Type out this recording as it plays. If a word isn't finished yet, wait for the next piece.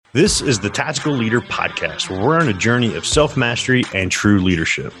This is the Tactical Leader Podcast, where we're on a journey of self-mastery and true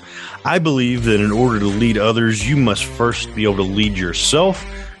leadership. I believe that in order to lead others, you must first be able to lead yourself.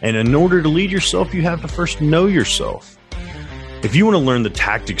 And in order to lead yourself, you have to first know yourself. If you want to learn the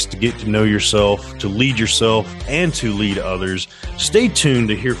tactics to get to know yourself, to lead yourself, and to lead others, stay tuned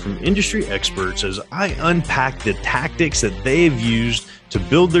to hear from industry experts as I unpack the tactics that they have used to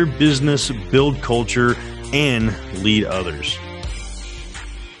build their business, build culture, and lead others.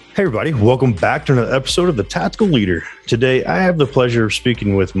 Hey everybody, welcome back to another episode of The Tactical Leader. Today, I have the pleasure of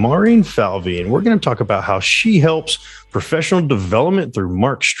speaking with Maureen Falvey, and we're going to talk about how she helps professional development through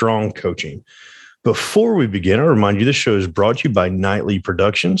Mark Strong coaching. Before we begin, I'll remind you this show is brought to you by Nightly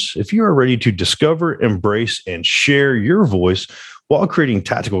Productions. If you are ready to discover, embrace, and share your voice while creating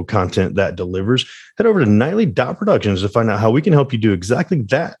tactical content that delivers, head over to nightly.productions to find out how we can help you do exactly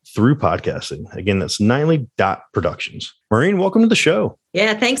that through podcasting. Again, that's nightly.productions. Maureen, welcome to the show.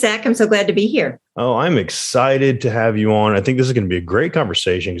 Yeah, thanks, Zach. I'm so glad to be here. Oh, I'm excited to have you on. I think this is going to be a great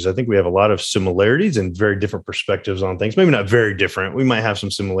conversation because I think we have a lot of similarities and very different perspectives on things. Maybe not very different. We might have some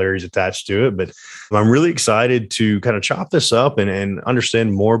similarities attached to it, but I'm really excited to kind of chop this up and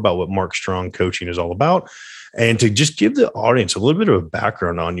understand more about what Mark Strong coaching is all about. And to just give the audience a little bit of a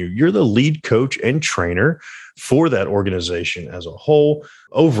background on you, you're the lead coach and trainer for that organization as a whole.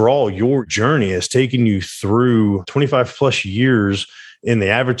 Overall, your journey has taken you through 25 plus years in the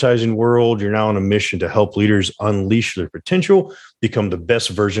advertising world. You're now on a mission to help leaders unleash their potential, become the best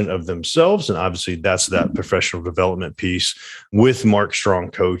version of themselves. And obviously that's that professional development piece with Mark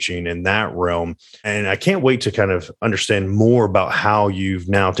Strong coaching in that realm. And I can't wait to kind of understand more about how you've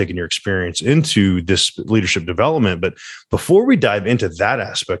now taken your experience into this leadership development. But before we dive into that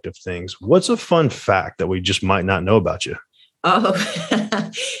aspect of things, what's a fun fact that we just might not know about you? Oh,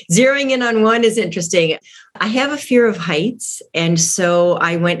 zeroing in on one is interesting. I have a fear of heights. And so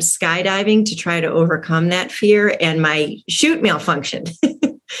I went skydiving to try to overcome that fear, and my chute malfunctioned.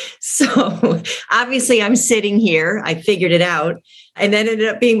 So obviously I'm sitting here. I figured it out. And that ended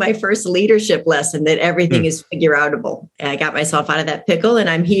up being my first leadership lesson, that everything is figure outable. And I got myself out of that pickle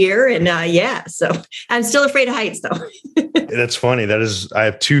and I'm here. And so I'm still afraid of heights though. That's funny. I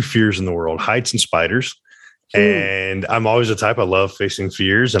have two fears in the world, heights and spiders. And I'm always the type, I love facing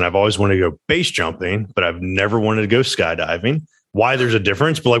fears, and I've always wanted to go base jumping, but I've never wanted to go skydiving. Why there's a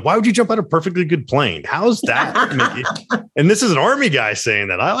difference, but like, why would you jump out of a perfectly good plane? How's that? And this is an Army guy saying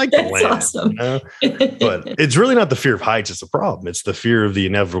that. I like the land. Awesome. But it's really not the fear of heights. It's the problem. It's the fear of the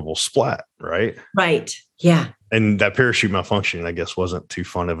inevitable splat, right? Right. Yeah. And that parachute malfunctioning, I guess, wasn't too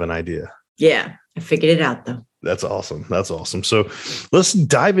fun of an idea. Yeah. I figured it out though. That's awesome. That's awesome. So let's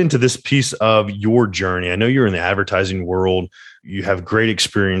dive into this piece of your journey. I know you're in the advertising world. You have great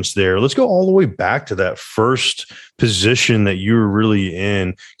experience there. Let's go all the way back to that first position that you were really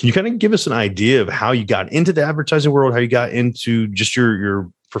in. Can you kind of give us an idea of how you got into the advertising world, how you got into just your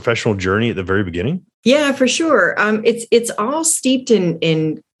professional journey at the very beginning? Yeah, for sure. It's all steeped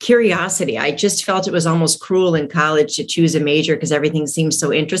in curiosity. I just felt it was almost cruel in college to choose a major because everything seems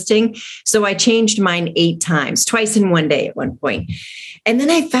so interesting. So I changed mine 8 times, twice in one day at one point. And then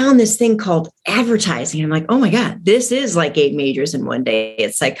I found this thing called advertising. I'm like, oh my God, this is like 8 majors in one day.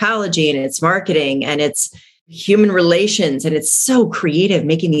 It's psychology and it's marketing and it's human relations. And it's so creative,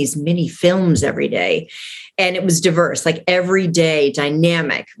 making these mini films every day. And it was diverse, like every day,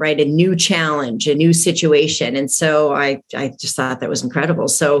 dynamic, right? A new challenge, a new situation. And so I just thought that was incredible.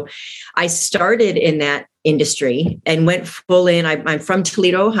 So I started in that industry and went full in. I'm from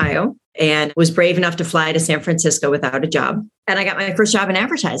Toledo, Ohio, and was brave enough to fly to San Francisco without a job. And I got my first job in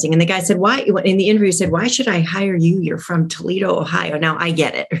advertising. And the guy said, why? In the interview, he said, why should I hire you? You're from Toledo, Ohio. Now I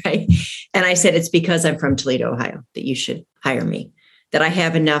get it, right? And I said, it's because I'm from Toledo, Ohio, that you should hire me, that I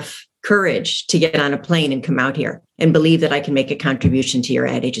have enough courage to get on a plane and come out here and believe that I can make a contribution to your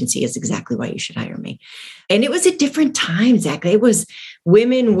ad agency is exactly why you should hire me. And it was a different time, Zach.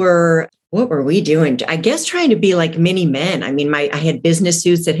 Women were, what were we doing? I guess trying to be like mini men. I mean, I had business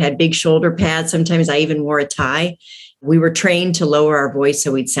suits that had big shoulder pads. Sometimes I even wore a tie. We were trained to lower our voice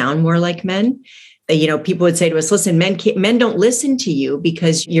so we'd sound more like men. People would say to us, listen, men don't listen to you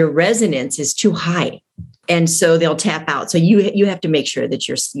because your resonance is too high. And so they'll tap out. So you have to make sure that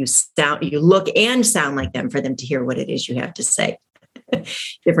you look and sound like them for them to hear what it is you have to say.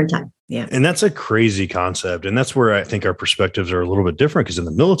 Different time. Yeah. And that's a crazy concept. And that's where I think our perspectives are a little bit different because in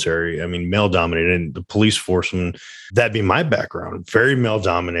the military, I mean, male dominated, and the police force, and that'd be my background, very male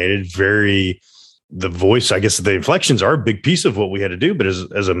dominated, the voice, I guess the inflections are a big piece of what we had to do. But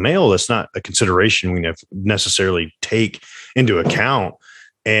as a male, that's not a consideration we necessarily take into account.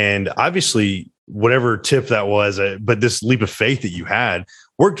 And obviously, whatever tip that was, but this leap of faith that you had,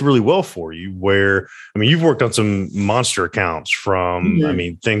 worked really well for you where, I mean, you've worked on some monster accounts from, I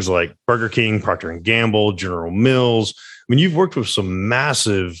mean, things like Burger King, Procter and Gamble, General Mills. I mean, you've worked with some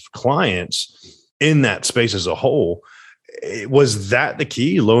massive clients in that space as a whole. Was that the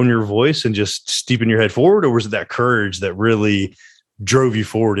key, lowering your voice and just steeping your head forward? Or was it that courage that really drove you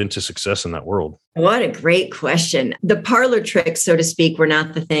forward into success in that world? What a great question. The parlor tricks, so to speak, were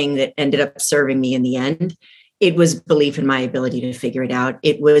not the thing that ended up serving me in the end. It was belief in my ability to figure it out.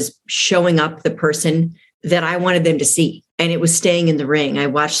 It was showing up the person that I wanted them to see. And it was staying in the ring. I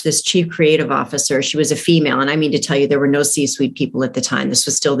watched this chief creative officer. She was a female. And I mean to tell you, there were no C-suite people at the time. This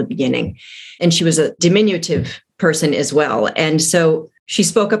was still the beginning. And she was a diminutive person as well. And so she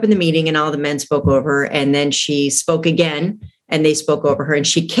spoke up in the meeting and all the men spoke over her. And then she spoke again and they spoke over her. And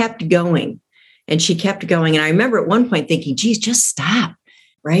she kept going and she kept going. And I remember at one point thinking, geez, just stop.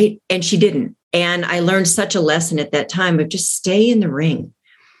 Right. And she didn't. And I learned such a lesson at that time of just stay in the ring.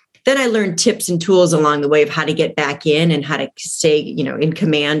 Then I learned tips and tools along the way of how to get back in and how to stay, in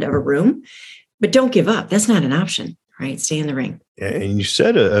command of a room. But don't give up. That's not an option, right? Stay in the ring. And you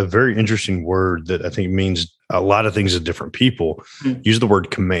said a very interesting word that I think means a lot of things to different people. Use the word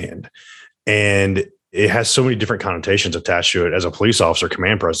command. And it has so many different connotations attached to it as a police officer,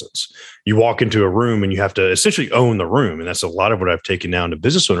 command presence. You walk into a room and you have to essentially own the room. And that's a lot of what I've taken down to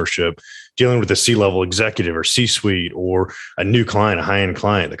business ownership, dealing with a C-level executive or C-suite or a new client, a high-end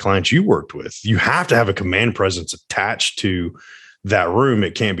client, the clients you worked with. You have to have a command presence attached to that room.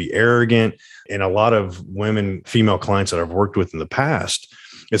 It can't be arrogant. And a lot of women, female clients that I've worked with in the past,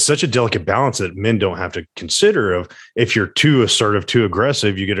 it's such a delicate balance that men don't have to consider of if you're too assertive, too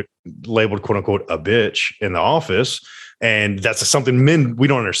aggressive, you get labeled, quote unquote, a bitch in the office. And that's something men, we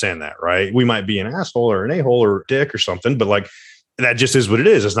don't understand that, right? We might be an asshole or an a-hole or a dick or something, but like that just is what it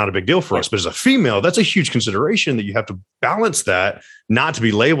is. It's not a big deal for us. But as a female, that's a huge consideration that you have to balance that, not to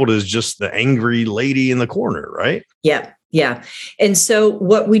be labeled as just the angry lady in the corner, right? Yeah. Yeah. And so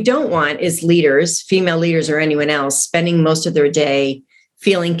what we don't want is leaders, female leaders or anyone else, spending most of their day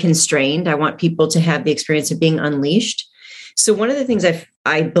feeling constrained. I want people to have the experience of being unleashed. So one of the things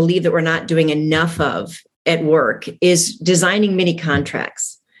I believe that we're not doing enough of at work is designing mini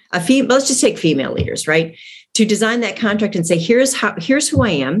contracts. Let's just take female leaders, right? To design that contract and say, here's who I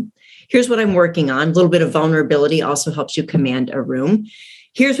am. Here's what I'm working on. A little bit of vulnerability also helps you command a room.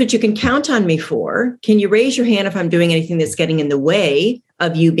 Here's what you can count on me for. Can you raise your hand if I'm doing anything that's getting in the way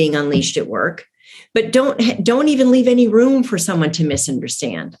of you being unleashed at work? But don't even leave any room for someone to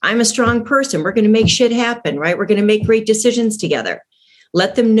misunderstand. I'm a strong person. We're going to make shit happen, right? We're going to make great decisions together.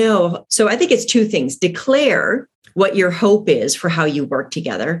 Let them know. So I think it's two things. Declare what your hope is for how you work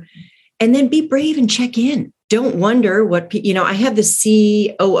together, and then be brave and check in. Don't wonder what, I have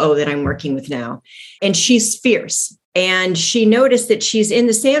the COO that I'm working with now, and she's fierce. And she noticed that she's in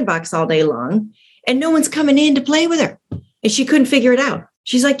the sandbox all day long and no one's coming in to play with her. And she couldn't figure it out.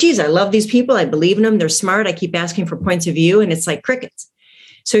 She's like, geez, I love these people. I believe in them. They're smart. I keep asking for points of view and it's like crickets.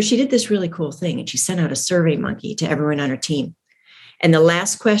 So she did this really cool thing and she sent out a survey monkey to everyone on her team. And the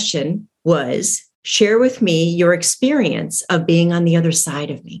last question was, share with me your experience of being on the other side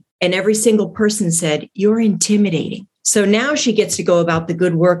of me. And every single person said, you're intimidating. So now she gets to go about the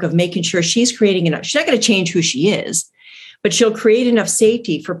good work of making sure she's creating enough. She's not going to change who she is, but she'll create enough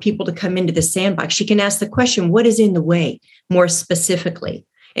safety for people to come into the sandbox. She can ask the question, what is in the way more specifically?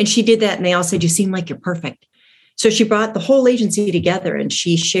 And she did that. And they all said, you seem like you're perfect. So she brought the whole agency together and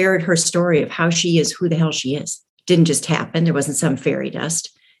she shared her story of how she is, who the hell she is. It didn't just happen. There wasn't some fairy dust.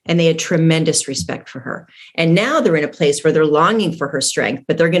 And they had tremendous respect for her. And now they're in a place where they're longing for her strength,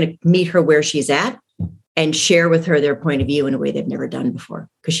 but they're going to meet her where she's at and share with her their point of view in a way they've never done before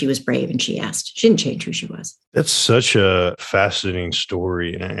because she was brave and she asked. She didn't change who she was. That's such a fascinating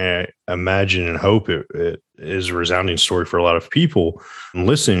story. And I imagine and hope it is a resounding story for a lot of people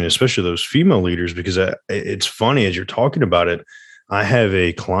listening, especially those female leaders, because it's funny as you're talking about it. I have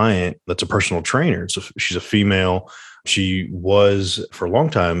a client that's a personal trainer. She's a female. She was for a long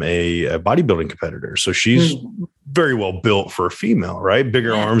time a bodybuilding competitor. So she's very well built for a female, right?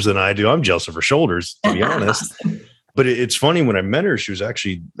 Bigger arms than I do. I'm jealous of her shoulders, to be honest. But it's funny, when I met her, she was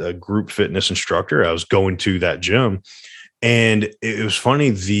actually a group fitness instructor. I was going to that gym. And it was funny,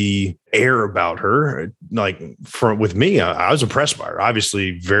 the air about her, like with me, I was impressed by her.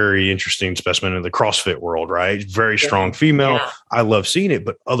 Obviously, very interesting specimen in the CrossFit world, right? Very strong female. Yeah. I love seeing it,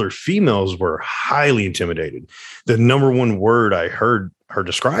 but other females were highly intimidated. The number one word I heard her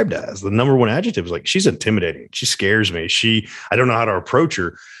described as, the number one adjective was like, she's intimidating. She scares me. I don't know how to approach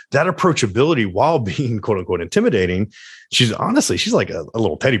her. That approachability, while being quote unquote intimidating, she's like a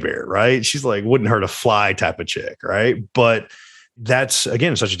little teddy bear, right? She's like, wouldn't hurt a fly type of chick, right? But that's,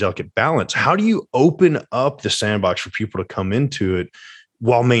 again, such a delicate balance. How do you open up the sandbox for people to come into it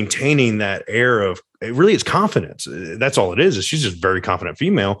while maintaining that air of, it really is confidence? That's all it is. She's just a very confident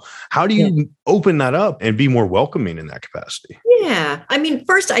female. How do you open that up and be more welcoming in that capacity? Yeah. I mean,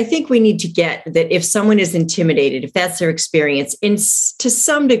 first, I think we need to get that if someone is intimidated, if that's their experience, to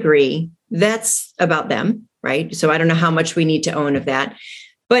some degree, that's about them, right? So I don't know how much we need to own of that.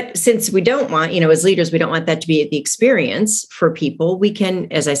 But since we don't want, as leaders, we don't want that to be the experience for people, we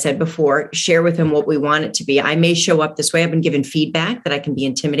can, as I said before, share with them what we want it to be. I may show up this way. I've been given feedback that I can be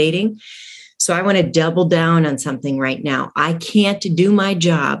intimidating. So I want to double down on something right now. I can't do my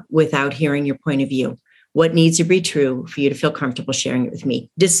job without hearing your point of view. What needs to be true for you to feel comfortable sharing it with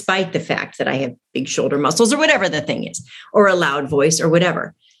me, despite the fact that I have big shoulder muscles or whatever the thing is, or a loud voice or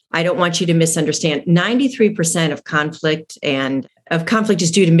whatever. I don't want you to misunderstand. 93% of conflict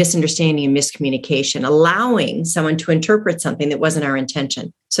is due to misunderstanding and miscommunication, allowing someone to interpret something that wasn't our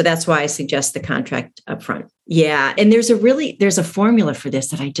intention. So that's why I suggest the contract up front. Yeah. And there's a formula for this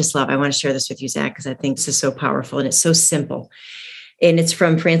that I just love. I want to share this with you, Zach, because I think this is so powerful and it's so simple. And it's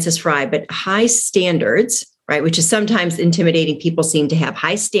from Francis Fry, but high standards, right, which is sometimes intimidating. People seem to have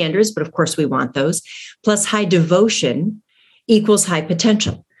high standards, but of course we want those, plus high devotion equals high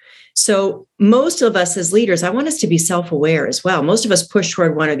potential. So most of us as leaders, I want us to be self-aware as well. Most of us push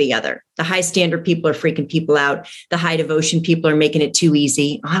toward one or the other. The high standard people are freaking people out. The high devotion people are making it too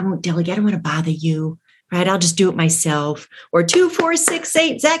easy. Oh, I won't delegate. I don't want to bother you, right? I'll just do it myself. Or 2, 4, 6,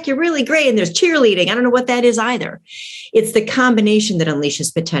 8, Zach, you're really great. And there's cheerleading. I don't know what that is either. It's the combination that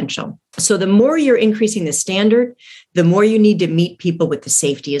unleashes potential. So the more you're increasing the standard, the more you need to meet people with the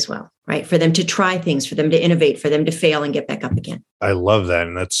safety as well, right? For them to try things, for them to innovate, for them to fail and get back up again. I love that.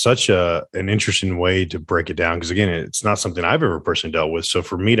 And that's such an interesting way to break it down. Because again, it's not something I've ever personally dealt with. So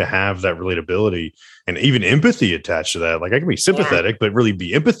for me to have that relatability and even empathy attached to that, like I can be sympathetic, but really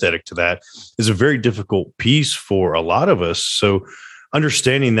be empathetic to that is a very difficult piece for a lot of us. So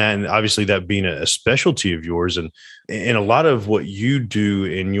understanding that, and obviously that being a specialty of yours, and a lot of what you do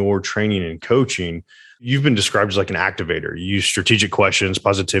in your training and coaching, you've been described as like an activator. You use strategic questions,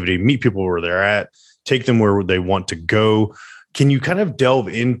 positivity, meet people where they're at, take them where they want to go. Can you kind of delve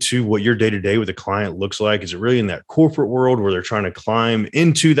into what your day-to-day with a client looks like? Is it really in that corporate world where they're trying to climb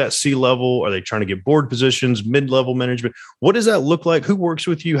into that C-level? Are they trying to get board positions, mid-level management? What does that look like? Who works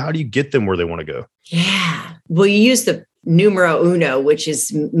with you? How do you get them where they want to go? Yeah. Well, you use the numero uno, which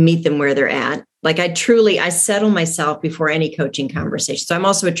is meet them where they're at. Like I settle myself before any coaching conversation. So I'm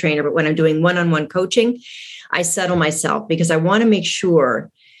also a trainer, but when I'm doing one-on-one coaching, I settle myself because I want to make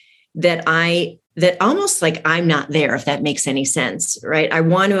sure that almost like I'm not there, if that makes any sense, right? I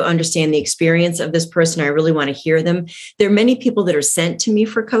want to understand the experience of this person. I really want to hear them. There are many people that are sent to me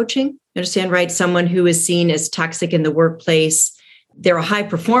for coaching. You understand, right? Someone who is seen as toxic in the workplace. They're a high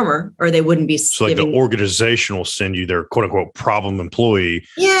performer or they wouldn't be. So like the organization will send you their quote unquote problem employee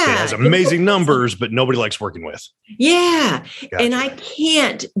that has amazing numbers, but nobody likes working with. Yeah. Gotcha. And I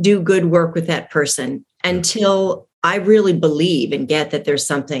can't do good work with that person until I really believe and get that there's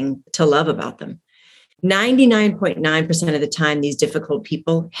something to love about them. 99.9% of the time, these difficult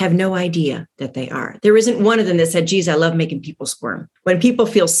people have no idea that they are. There isn't one of them that said, geez, I love making people squirm. When people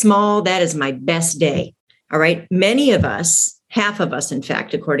feel small, that is my best day. All right. Many of us, half of us, in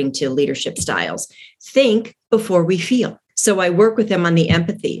fact, according to leadership styles, think before we feel. So I work with them on the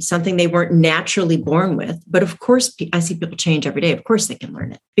empathy, something they weren't naturally born with. But of course, I see people change every day. Of course, they can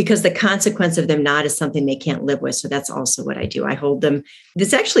learn it because the consequence of them not is something they can't live with. So that's also what I do. I hold them.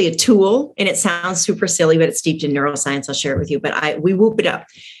 It's actually a tool and it sounds super silly, but it's steeped in neuroscience. I'll share it with you, but we whoop it up.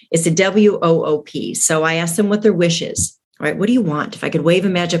 It's a WOOP. So I ask them what their wish is. All right, what do you want? If I could wave a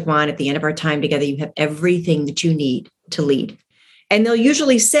magic wand at the end of our time together, you have everything that you need to lead. And they'll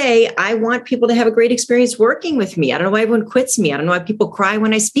usually say, I want people to have a great experience working with me. I don't know why everyone quits me. I don't know why people cry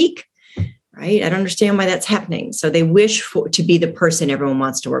when I speak, right? I don't understand why that's happening. So they wish to be the person everyone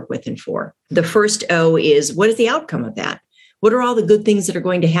wants to work with and for. The first O is, what is the outcome of that? What are all the good things that are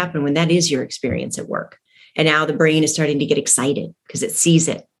going to happen when that is your experience at work? And now the brain is starting to get excited because it sees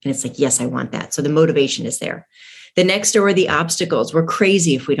it. And it's like, yes, I want that. So the motivation is there. The next are the obstacles. We're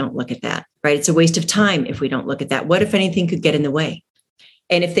crazy if we don't look at that, right? It's a waste of time if we don't look at that. What if anything could get in the way?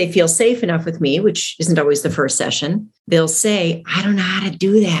 And if they feel safe enough with me, which isn't always the first session, they'll say, I don't know how to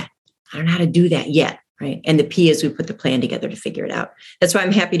do that. I don't know how to do that yet, right? And the P is we put the plan together to figure it out. That's why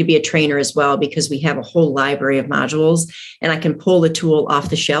I'm happy to be a trainer as well, because we have a whole library of modules and I can pull the tool off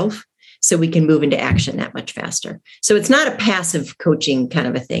the shelf so we can move into action that much faster. So it's not a passive coaching kind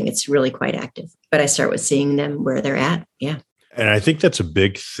of a thing. It's really quite active. But I start with seeing them where they're at. Yeah. And I think that's a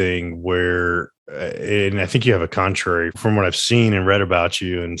big thing where and I think you have a contrary from what I've seen and read about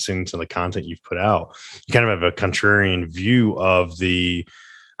you and seen some of the content you've put out. You kind of have a contrarian view of the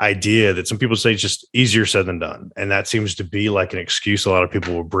idea that some people say it's just easier said than done. And that seems to be like an excuse a lot of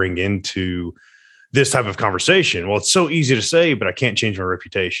people will bring into this type of conversation. Well, it's so easy to say, but I can't change my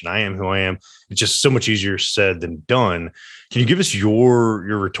reputation. I am who I am. It's just so much easier said than done. Can you give us your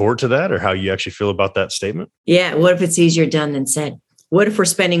retort to that, or how you actually feel about that statement? Yeah. What if it's easier done than said? What if we're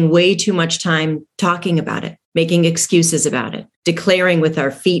spending way too much time talking about it, making excuses about it, declaring with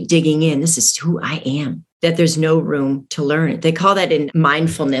our feet digging in, this is who I am, that there's no room to learn. They call that in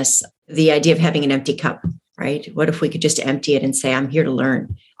mindfulness, the idea of having an empty cup, right? What if we could just empty it and say, I'm here to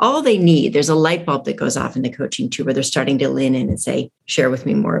learn? All they need, there's a light bulb that goes off in the coaching too, where they're starting to lean in and say, share with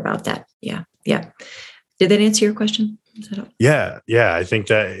me more about that. Yeah. Yeah. Did that answer your question? Yeah. I think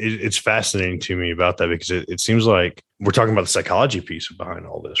that it's fascinating to me about that, because it seems like we're talking about the psychology piece behind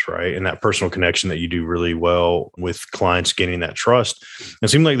all this, right? And that personal connection that you do really well with clients, gaining that trust. It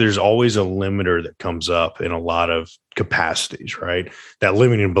seems like there's always a limiter that comes up in a lot of capacities, right? That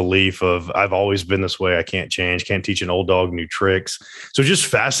limiting belief of, I've always been this way, I can't change, can't teach an old dog new tricks. So it just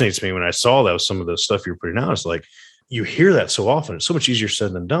fascinates me when I saw that with some of the stuff you're putting out. It's like, you hear that so often. It's so much easier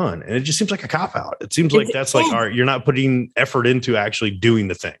said than done. And it just seems like a cop out. It seems like that's like, all right, you're not putting effort into actually doing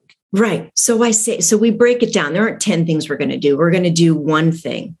the thing. Right. So we break it down. There aren't 10 things we're going to do. We're going to do one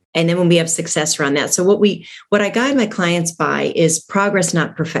thing. And then when we have success around that. So what I guide my clients by is progress,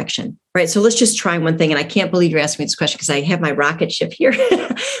 not perfection. Right. So let's just try one thing. And I can't believe you're asking me this question, because I have my rocket ship here,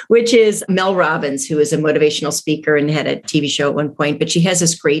 which is Mel Robbins, who is a motivational speaker and had a TV show at one point, but she has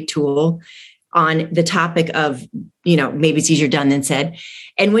this great tool on the topic of, maybe it's easier done than said.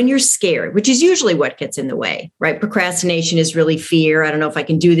 And when you're scared, which is usually what gets in the way, right? Procrastination is really fear. I don't know if I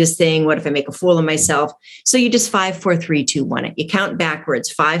can do this thing. What if I make a fool of myself? So you just 5, 4, 3, 2, 1 it. You count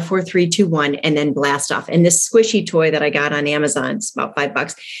backwards, 5, 4, 3, 2, 1, and then blast off. And this squishy toy that I got on Amazon, it's about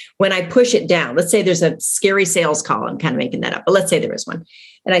 $5. When I push it down, let's say there's a scary sales call. I'm kind of making that up, but let's say there is one.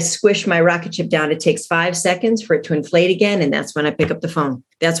 And I squish my rocket ship down. It takes 5 seconds for it to inflate again. And that's when I pick up the phone.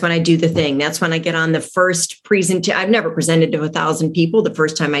 That's when I do the thing. That's when I get on the first presentation. I've never presented to 1,000 people. The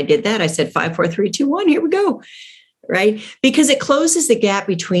first time I did that, I said 5, 4, 3, 2, 1, here we go. Right? Because it closes the gap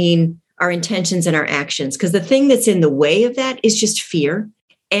between our intentions and our actions. Because the thing that's in the way of that is just fear.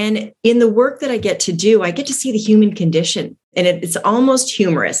 And in the work that I get to do, I get to see the human condition. And it's almost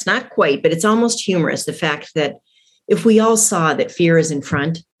humorous, not quite, but it's almost humorous. The fact that if we all saw that fear is in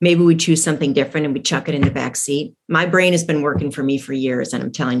front, maybe we choose something different and we chuck it in the back seat. My brain has been working for me for years, and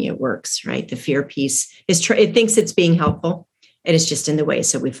I'm telling you, it works, right? The fear piece it thinks it's being helpful, and it's just in the way.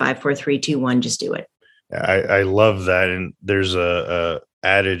 So we 5, 4, 3, 2, 1, just do it. I love that. And there's a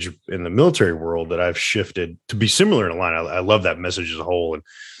adage in the military world that I've shifted to be similar in a line. I love that message as a whole. And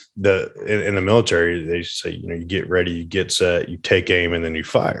in the military, they say, you get ready, you get set, you take aim, and then you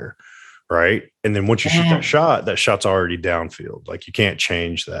fire. Right. And then once you shoot that shot's already downfield. Like, you can't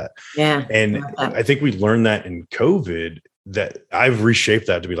change that. Yeah. And I think we learned that in COVID, that I've reshaped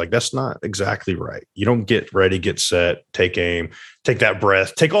that to be like, that's not exactly right. You don't get ready, get set, take aim, take that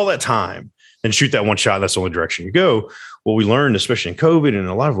breath, take all that time and shoot that one shot. That's the only direction you go. What we learned, especially in COVID, and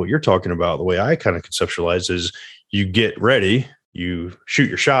a lot of what you're talking about, the way I kind of conceptualize is you get ready, you shoot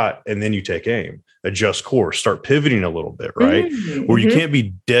your shot, and then you take aim, adjust course, start pivoting a little bit, right? Mm-hmm. Where you can't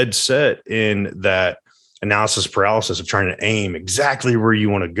be dead set in that analysis paralysis of trying to aim exactly where you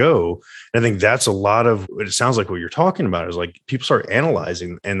want to go. And I think that's a lot of what it sounds like what you're talking about is like people start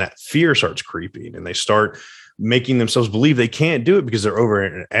analyzing, and that fear starts creeping, and they start making themselves believe they can't do it because they're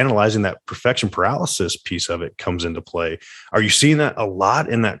over analyzing. That perfection paralysis piece of it comes into play. Are you seeing that a lot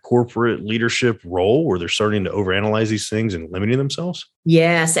in that corporate leadership role where they're starting to overanalyze these things and limiting themselves?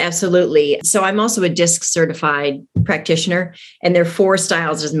 Yes, absolutely. So I'm also a DISC certified practitioner, and there are 4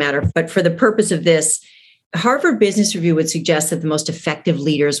 styles, doesn't matter. But for the purpose of this, Harvard Business Review would suggest that the most effective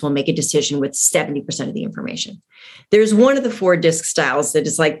leaders will make a decision with 70% of the information. There's one of the 4 DISC styles that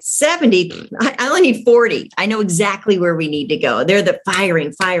is like 70. I only need 40. I know exactly where we need to go. They're the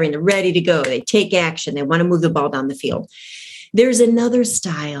firing, they're ready to go. They take action. They want to move the ball down the field. There's another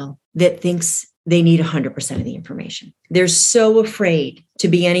style that thinks they need 100% of the information. They're so afraid to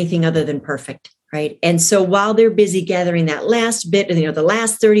be anything other than perfect. Right. And so while they're busy gathering that last bit, the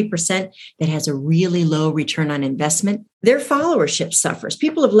last 30% that has a really low return on investment, their followership suffers.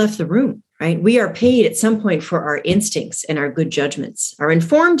 People have left the room, right? We are paid at some point for our instincts and our good judgments, our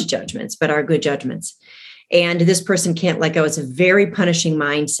informed judgments, but our good judgments. And this person can't let go. It's a very punishing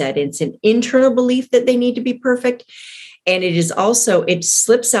mindset. It's an internal belief that they need to be perfect. And it is also, it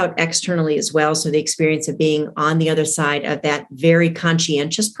slips out externally as well. So the experience of being on the other side of that very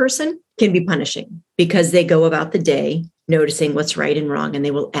conscientious person can be punishing because they go about the day noticing what's right and wrong, and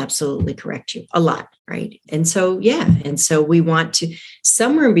they will absolutely correct you a lot, right? And so, and so we want to,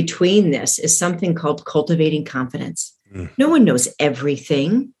 somewhere in between this is something called cultivating confidence. No one knows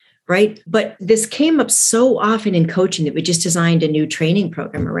everything, right? But this came up so often in coaching that we just designed a new training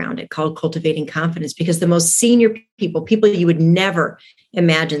program around it called Cultivating Confidence, because the most senior people you would never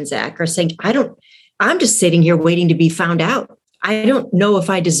imagine, Zach, are saying, I'm just sitting here waiting to be found out. I don't know if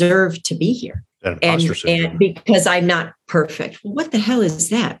I deserve to be here. And because I'm not perfect. What the hell is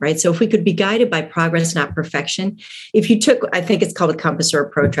that, right? So if we could be guided by progress, not perfection. If you took, I think it's called a compass or a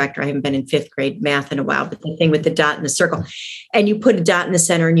protractor. I haven't been in 5th grade math in a while, but the thing with the dot and the circle, and you put a dot in the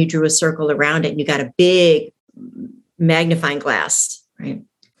center and you drew a circle around it and you got a big magnifying glass, right?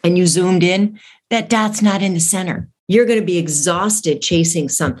 And you zoomed in, that dot's not in the center. You're going to be exhausted chasing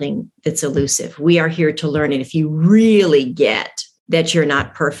something that's elusive. We are here to learn. And if you really get that you're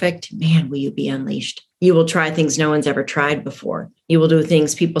not perfect, man, will you be unleashed? You will try things no one's ever tried before. You will do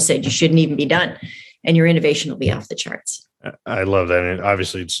things people said you shouldn't even be done, and your innovation will be off the charts. I love that. And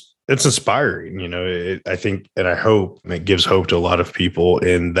obviously it's inspiring, I think, and I hope it gives hope to a lot of people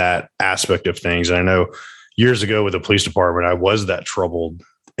in that aspect of things. And I know years ago with the police department, I was that troubled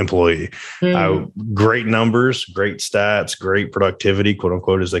employee. Great numbers, great stats, great productivity, quote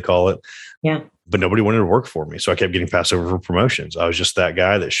unquote, as they call it. Yeah. But nobody wanted to work for me. So I kept getting passed over for promotions. I was just that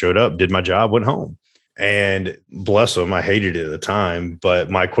guy that showed up, did my job, went home. And bless them, I hated it at the time. But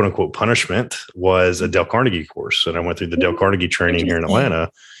my quote unquote punishment was a Dale Carnegie course. And I went through the Dale Carnegie training here in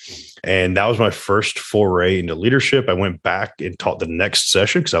Atlanta. And that was my first foray into leadership. I went back and taught the next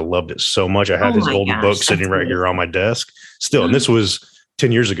session because I loved it so much. I had this old book sitting right here on my desk still. And this was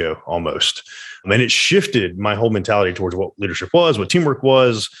 10 years ago almost. And it shifted my whole mentality towards what leadership was, what teamwork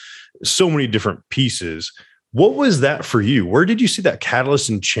was, so many different pieces. What was that for you? Where did you see that catalyst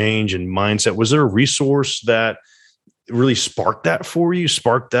and change and mindset? Was there a resource that really sparked that for you,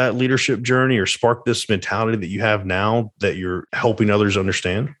 sparked that leadership journey, or sparked this mentality that you have now that you're helping others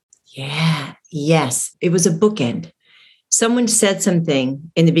understand? Yeah. Yes. It was a bookend. Someone said something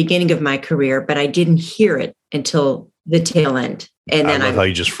in the beginning of my career, but I didn't hear it until the tail end. And then I love how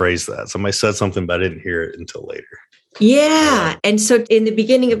you just phrased that. Somebody said something, but I didn't hear it until later. Yeah. And so in the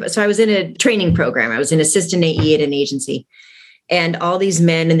beginning so I was in a training program. I was an assistant AE at an agency, and all these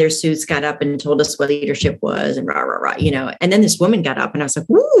men in their suits got up and told us what leadership was and rah, rah, rah, and then this woman got up and I was like,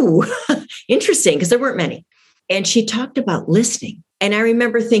 ooh, interesting. Because there weren't many. And she talked about listening. And I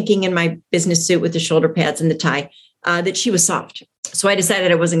remember thinking in my business suit with the shoulder pads and the tie, that she was soft. So I decided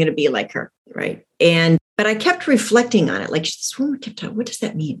I wasn't going to be like her. Right. But I kept reflecting on it. Like this woman kept talking, what does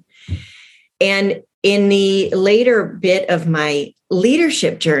that mean? And in the later bit of my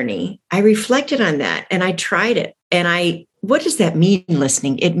leadership journey, I reflected on that and I tried it. And what does that mean,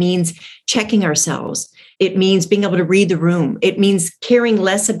 listening? It means checking ourselves. It means being able to read the room. It means caring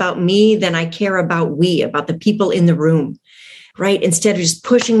less about me than I care about about the people in the room, right? Instead of just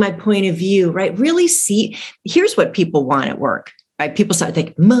pushing my point of view, right? Really here's what people want at work. Right? People start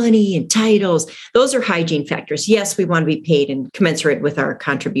thinking money and titles. Those are hygiene factors. Yes, we want to be paid and commensurate with our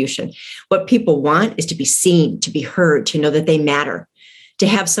contribution. What people want is to be seen, to be heard, to know that they matter, to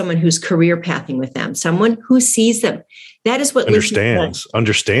have someone who's career pathing with them, someone who sees them. That is what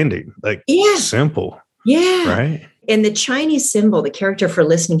understanding, simple. Yeah. Right. And the Chinese symbol, the character for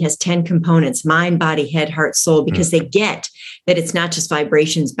listening, has 10 components: mind, body, head, heart, soul, because they get that it's not just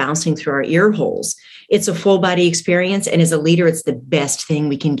vibrations bouncing through our ear holes. It's a full body experience. And as a leader, it's the best thing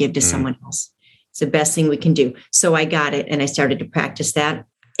we can give to someone else. It's the best thing we can do. So I got it and I started to practice that.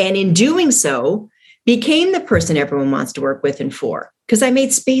 And in doing so, became the person everyone wants to work with and for, because I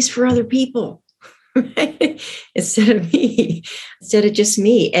made space for other people. Instead of just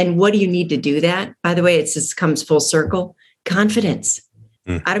me. And what do you need to do that? By the way, it just comes full circle. Confidence.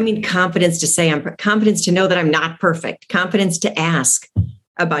 I don't mean confidence to say confidence to know that I'm not perfect. Confidence to ask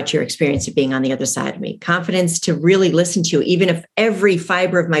about your experience of being on the other side of me. Confidence to really listen to you, even if every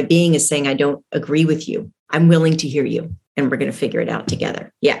fiber of my being is saying, I don't agree with you. I'm willing to hear you, and we're going to figure it out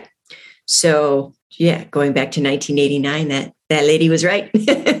together. Yeah. So going back to 1989, that lady was right.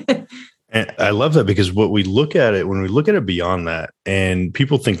 And I love that, because when we look at it beyond that, and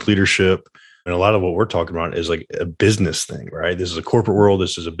people think leadership And a lot of what we're talking about is like a business thing, right? This is a corporate world.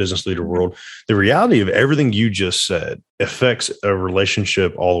 This is a business leader world. The reality of everything you just said affects a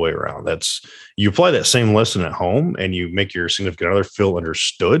relationship all the way around. You apply that same lesson at home and you make your significant other feel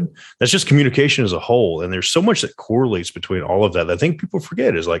understood. That's just communication as a whole. And there's so much that correlates between all of that. I think people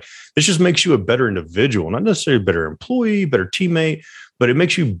forget is like, this just makes you a better individual, not necessarily a better employee, better teammate, but it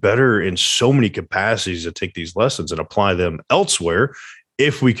makes you better in so many capacities to take these lessons and apply them elsewhere.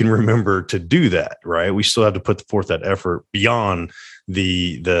 If we can remember to do that, right? We still have to put forth that effort beyond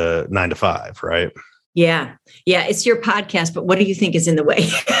the 9 to 5, right? Yeah. Yeah. It's your podcast, but what do you think is in the way?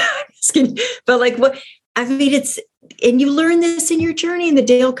 But like what, I mean, and you learn this in your journey in the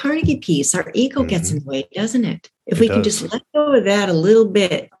Dale Carnegie piece. Our ego gets in the way, doesn't it? If we can just let go of that a little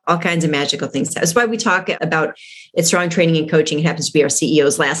bit, all kinds of magical things. That's why we talk about It's Strong Training and Coaching. It happens to be our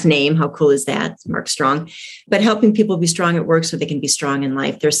CEO's last name. How cool is that? It's Mark Strong. But helping people be strong at work so they can be strong in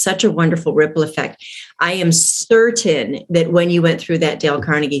life. There's such a wonderful ripple effect. I am certain that when you went through that Dale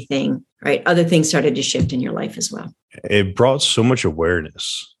Carnegie thing, right, other things started to shift in your life as well. It brought so much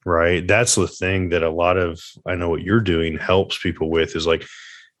awareness, right? That's the thing that I know what you're doing helps people with is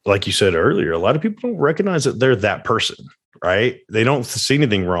like you said earlier, a lot of people don't recognize that they're that person, right? They don't see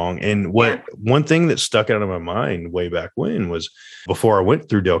anything wrong. And one thing that stuck out of my mind way back when was before I went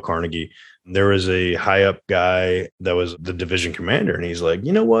through Dale Carnegie, there was a high up guy that was the division commander. And he's like,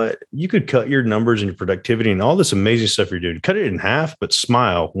 you know what? You could cut your numbers and your productivity and all this amazing stuff you're doing, cut it in half, but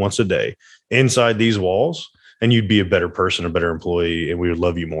smile once a day inside these walls. And you'd be a better person, a better employee, and we would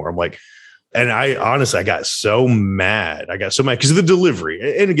love you more. I'm like, and I got so mad. Because of the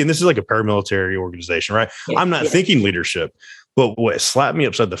delivery. And again, this is like a paramilitary organization, right? Yeah, I'm not thinking leadership. But what slapped me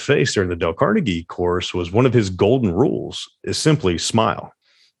upside the face during the Dale Carnegie course was one of his golden rules is simply smile.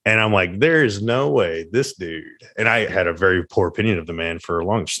 And I'm like, there is no way this dude, and I had a very poor opinion of the man for a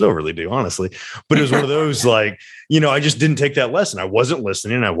long, still really do, honestly. But it was one of those like, I just didn't take that lesson. I wasn't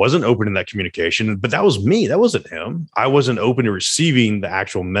listening. I wasn't open in that communication, but that was me. That wasn't him. I wasn't open to receiving the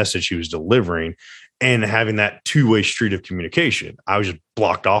actual message he was delivering and having that two-way street of communication. I was just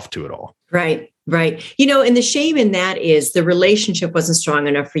blocked off to it all. Right. Right. And the shame in that is the relationship wasn't strong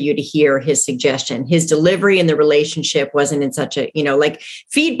enough for you to hear his suggestion. His delivery in the relationship wasn't in such a, like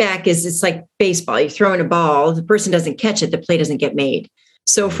feedback it's like baseball. You're throwing a ball. The person doesn't catch it. The play doesn't get made.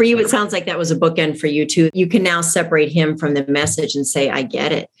 So for you, it sounds like that was a bookend for you too. You can now separate him from the message and say, I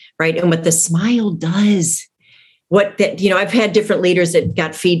get it. Right. And what the smile does, I've had different leaders that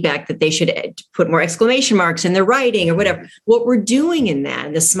got feedback that they should put more exclamation marks in their writing or whatever. What we're doing in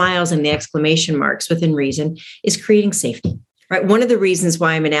that, the smiles and the exclamation marks within reason, is creating safety, right? One of the reasons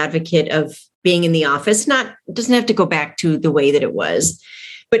why I'm an advocate of being in the office, it doesn't have to go back to the way that it was,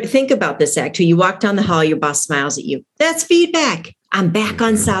 but think about this actually. You walk down the hall, your boss smiles at you. That's feedback. I'm back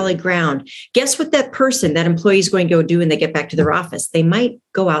on solid ground. Guess what that employee is going to go do when they get back to their office? They might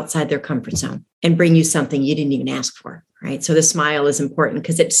go outside their comfort zone and bring you something you didn't even ask for, right? So the smile is important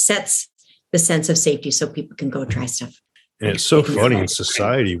because it sets the sense of safety so people can go try stuff. And it's so funny in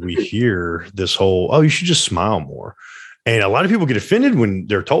society, we hear this whole, you should just smile more. And a lot of people get offended when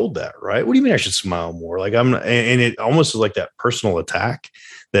they're told that, right? What do you mean I should smile more? And it almost is like that personal attack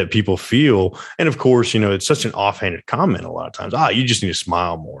that people feel. And of course, it's such an offhanded comment a lot of times. You just need to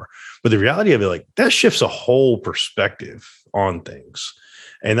smile more. But the reality of it, like that shifts a whole perspective on things.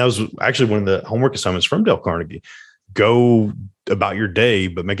 And that was actually one of the homework assignments from Dale Carnegie. Go about your day,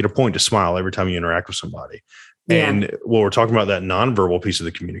 but make it a point to smile every time you interact with somebody. Yeah. And we're talking about that nonverbal piece of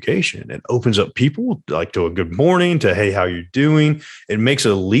the communication. It opens up people like to a good morning, to, hey, how you doing? It makes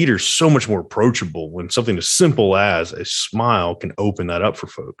a leader so much more approachable when something as simple as a smile can open that up for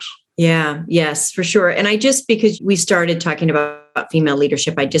folks. Yeah, yes, for sure. And because we started talking about female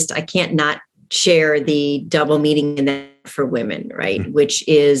leadership, I can't not share the double meaning in that for women, right? Mm-hmm. Which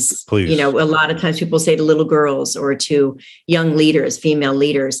is, Please. A lot of times people say to little girls or to young leaders, female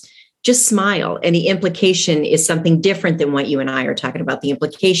leaders, just smile. And the implication is something different than what you and I are talking about. The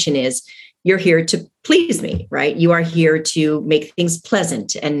implication is you're here to please me, right? You are here to make things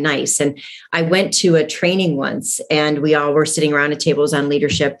pleasant and nice. And I went to a training once and we all were sitting around at tables on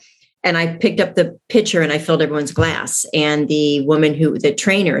leadership. And I picked up the pitcher and I filled everyone's glass. And the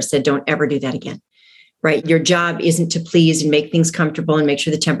trainer said, don't ever do that again, right? Your job isn't to please and make things comfortable and make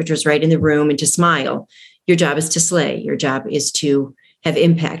sure the temperature is right in the room and to smile. Your job is to slay. Your job is to have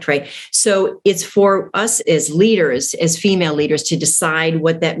impact, right? So it's for us as leaders, as female leaders, to decide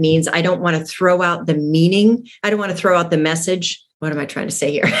what that means. I don't want to throw out the meaning. I don't want to throw out the message. What am I trying to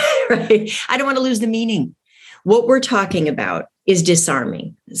say here? Right? I don't want to lose the meaning. What we're talking about is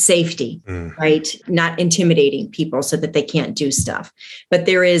disarming, safety, right? Not intimidating people so that they can't do stuff. But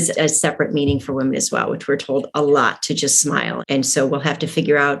there is a separate meaning for women as well, which we're told a lot to just smile. And so we'll have to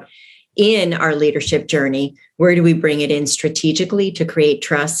figure out in our leadership journey, where do we bring it in strategically to create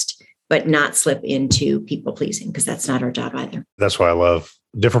trust, but not slip into people pleasing, because that's not our job either. That's why I love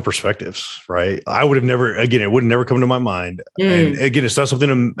different perspectives, right? I would have never, again, it would never come to my mind. And again, it's not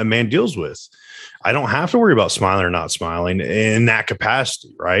something a man deals with. I don't have to worry about smiling or not smiling in that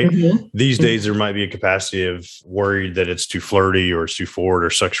capacity, right? These days, there might be a capacity of worried that it's too flirty or it's too forward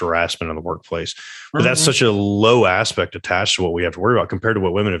or sexual harassment in the workplace. But that's such a low aspect attached to what we have to worry about compared to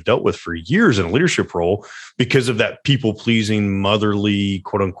what women have dealt with for years in a leadership role because of that people-pleasing, motherly,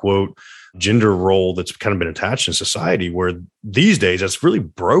 quote unquote, gender role that's kind of been attached in society, where these days that's really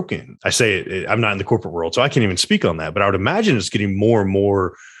broken. I say I'm not in the corporate world, so I can't even speak on that, but I would imagine it's getting more and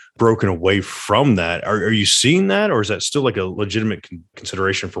more broken away from that. Are you seeing that, or is that still like a legitimate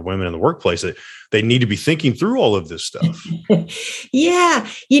consideration for women in the workplace that they need to be thinking through all of this stuff? Yeah.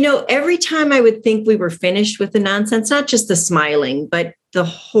 Every time I would think we were finished with the nonsense, not just the smiling, but the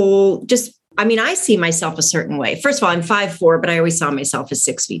whole I see myself a certain way. First of all, I'm 5'4", but I always saw myself as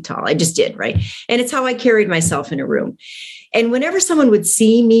 6 feet tall. I just did, right? And it's how I carried myself in a room. And whenever someone would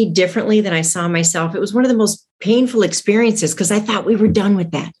see me differently than I saw myself, it was one of the most painful experiences because I thought we were done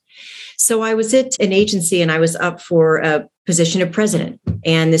with that. So I was at an agency and I was up for a position of president.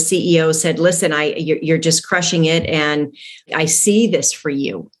 And the CEO said, listen, you're just crushing it. And I see this for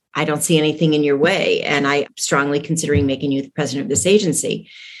you. I don't see anything in your way. And I'm strongly considering making you the president of this agency.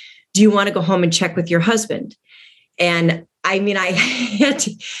 Do you want to go home and check with your husband? And I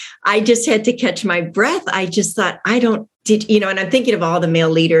just had to catch my breath. I just thought, and I'm thinking of all the male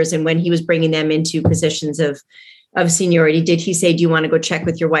leaders and when he was bringing them into positions of seniority, did he say, do you want to go check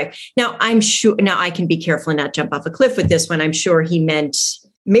with your wife? Now, I'm sure, now I can be careful and not jump off a cliff with this one. I'm sure he meant,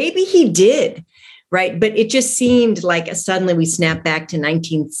 maybe he did, right? But it just seemed like suddenly we snapped back to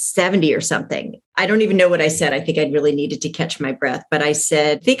 1970 or something. I don't even know what I said. I think I really needed to catch my breath. But I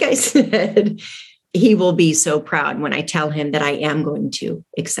said, he will be so proud when I tell him that I am going to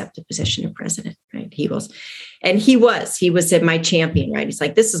accept the position of president, right? He was my champion, right? He's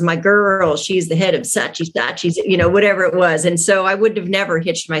like, this is my girl. She's the head of such, she's, whatever it was. And so I would have never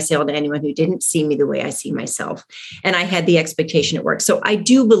hitched my sail to anyone who didn't see me the way I see myself. And I had the expectation at work. So I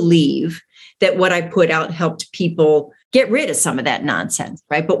do believe that what I put out helped people get rid of some of that nonsense,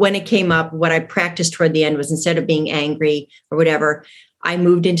 right? But when it came up, what I practiced toward the end was instead of being angry or whatever, I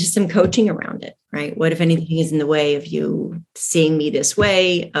moved into some coaching around it, right? What, if anything, is in the way of you seeing me this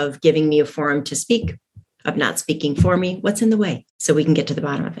way, of giving me a forum to speak, of not speaking for me? What's in the way? So we can get to the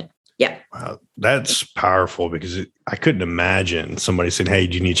bottom of it. Yeah. Wow, that's powerful because I couldn't imagine somebody saying, hey,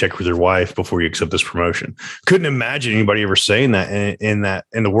 do you need to check with your wife before you accept this promotion? Couldn't imagine anybody ever saying that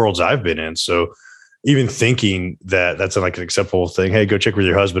in the worlds I've been in. So even thinking that that's like an acceptable thing, hey, go check with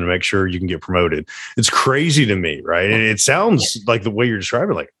your husband and make sure you can get promoted. It's crazy to me, right? And it sounds like the way you're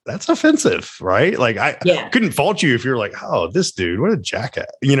describing, like that's offensive, right? Like I couldn't fault you if you're like, oh, this dude, what a jackass,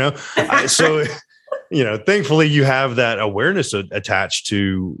 So, thankfully you have that awareness attached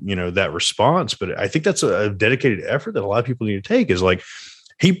to, that response. But I think that's a dedicated effort that a lot of people need to take, is like,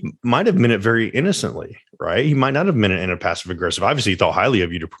 he might have meant it very innocently, right? He might not have meant it in a passive aggressive. Obviously, he thought highly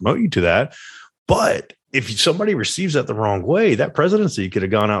of you to promote you to that. But if somebody receives that the wrong way, that presidency could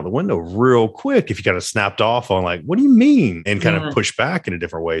have gone out the window real quick if you kind of snapped off on like, what do you mean? And kind of push back in a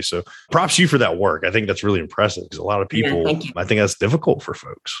different way. So props to you for that work. I think that's really impressive because a lot of people, I think that's difficult for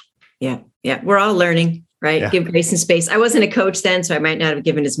folks. Yeah. Yeah. We're all learning, right? Yeah. Give grace and space. I wasn't a coach then, so I might not have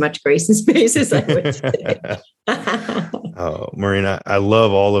given as much grace and space as I would today. Oh, Maureen, I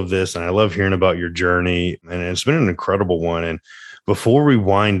love all of this and I love hearing about your journey, and it's been an incredible one. And before we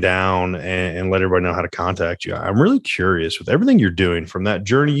wind down and let everybody know how to contact you, I'm really curious, with everything you're doing, from that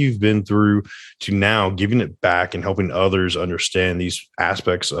journey you've been through to now giving it back and helping others understand these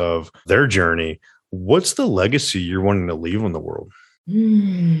aspects of their journey, what's the legacy you're wanting to leave on the world?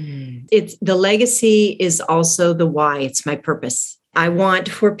 It's the legacy is also the why. It's my purpose. I want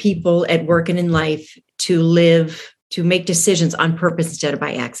for people at work and in life to live, to make decisions on purpose instead of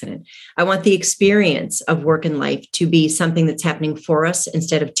by accident. I want the experience of work and life to be something that's happening for us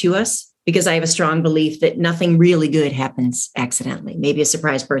instead of to us, because I have a strong belief that nothing really good happens accidentally. Maybe a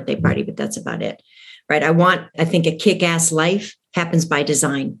surprise birthday party, but that's about it, right? I think a kick-ass life happens by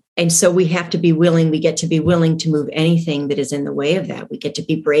design. And so we have to be willing, we get to be willing to move anything that is in the way of that. We get to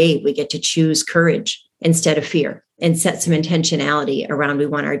be brave. We get to choose courage instead of fear, and set some intentionality around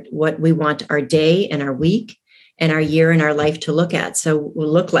what we want our day and our week and our year and our life to look at. So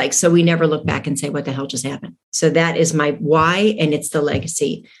we'll look like, so we never look back and say, what the hell just happened? So that is my why. And it's the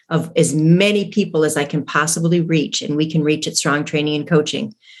legacy of as many people as I can possibly reach. And we can reach at Strong Training and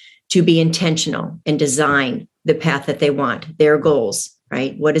Coaching to be intentional and design the path that they want, their goals,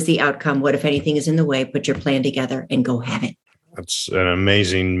 right? What is the outcome? What, if anything, is in the way? Put your plan together and go have it. That's an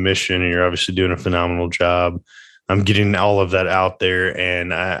amazing mission. And you're obviously doing a phenomenal job. I'm getting all of that out there,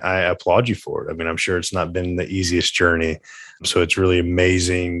 and I applaud you for it. I mean, I'm sure it's not been the easiest journey. So it's really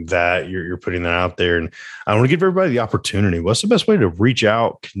amazing that you're putting that out there. And I want to give everybody the opportunity. What's the best way to reach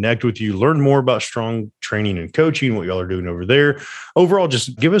out, connect with you, learn more about Strong Training and Coaching, what y'all are doing over there? Overall,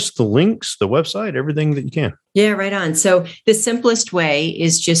 just give us the links, the website, everything that you can. Yeah, right on. So the simplest way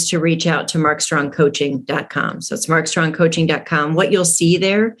is just to reach out to markstrongcoaching.com. So it's markstrongcoaching.com. What you'll see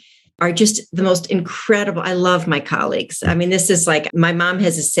there are just the most incredible. I love my colleagues. I mean, this is like, my mom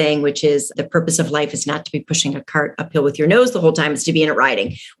has a saying, which is the purpose of life is not to be pushing a cart uphill with your nose the whole time. It's to be in it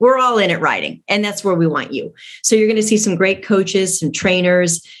riding. We're all in it riding. And that's where we want you. So you're going to see some great coaches, some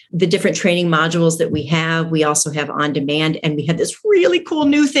trainers, the different training modules that we have. We also have on demand, and we have this really cool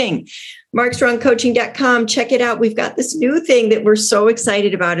new thing. markstrongcoaching.com. Check it out. We've got this new thing that we're so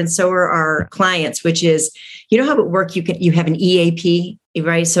excited about. And so are our clients, which is, you know how it works? You have an EAP,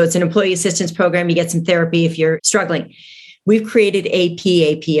 right? So it's an employee assistance program. You get some therapy if you're struggling. We've created a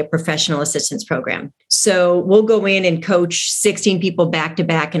PAP, a professional assistance program. So we'll go in and coach 16 people back to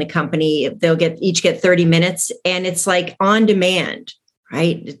back in a company. They'll each get 30 minutes, and it's like on demand,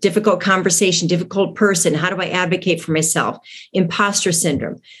 right? Difficult conversation, difficult person. How do I advocate for myself? Imposter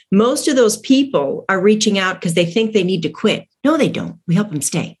syndrome. Most of those people are reaching out because they think they need to quit. No, they don't. We help them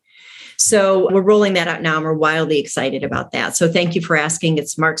stay. So we're rolling that out now, and we're wildly excited about that. So thank you for asking.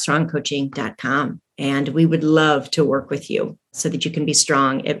 It's markstrongcoaching.com. And we would love to work with you so that you can be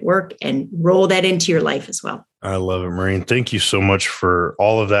strong at work and roll that into your life as well. I love it, Maureen. Thank you so much for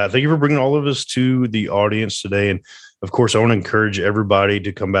all of that. Thank you for bringing all of us to the audience today. And of course, I want to encourage everybody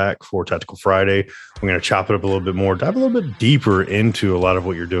to come back for Tactical Friday. We're going to chop it up a little bit more, dive a little bit deeper into a lot of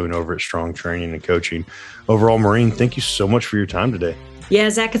what you're doing over at Strong Training and Coaching. Overall, Maureen, thank you so much for your time today. Yeah,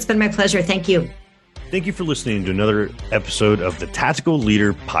 Zach, it's been my pleasure. Thank you. Thank you for listening to another episode of the Tactical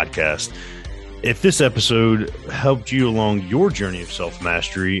Leader Podcast. If this episode helped you along your journey of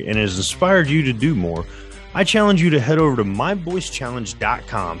self-mastery and has inspired you to do more, I challenge you to head over to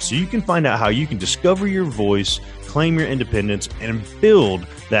myvoicechallenge.com so you can find out how you can discover your voice, claim your independence, and build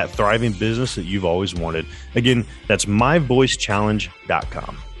that thriving business that you've always wanted. Again, that's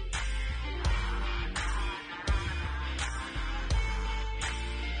myvoicechallenge.com.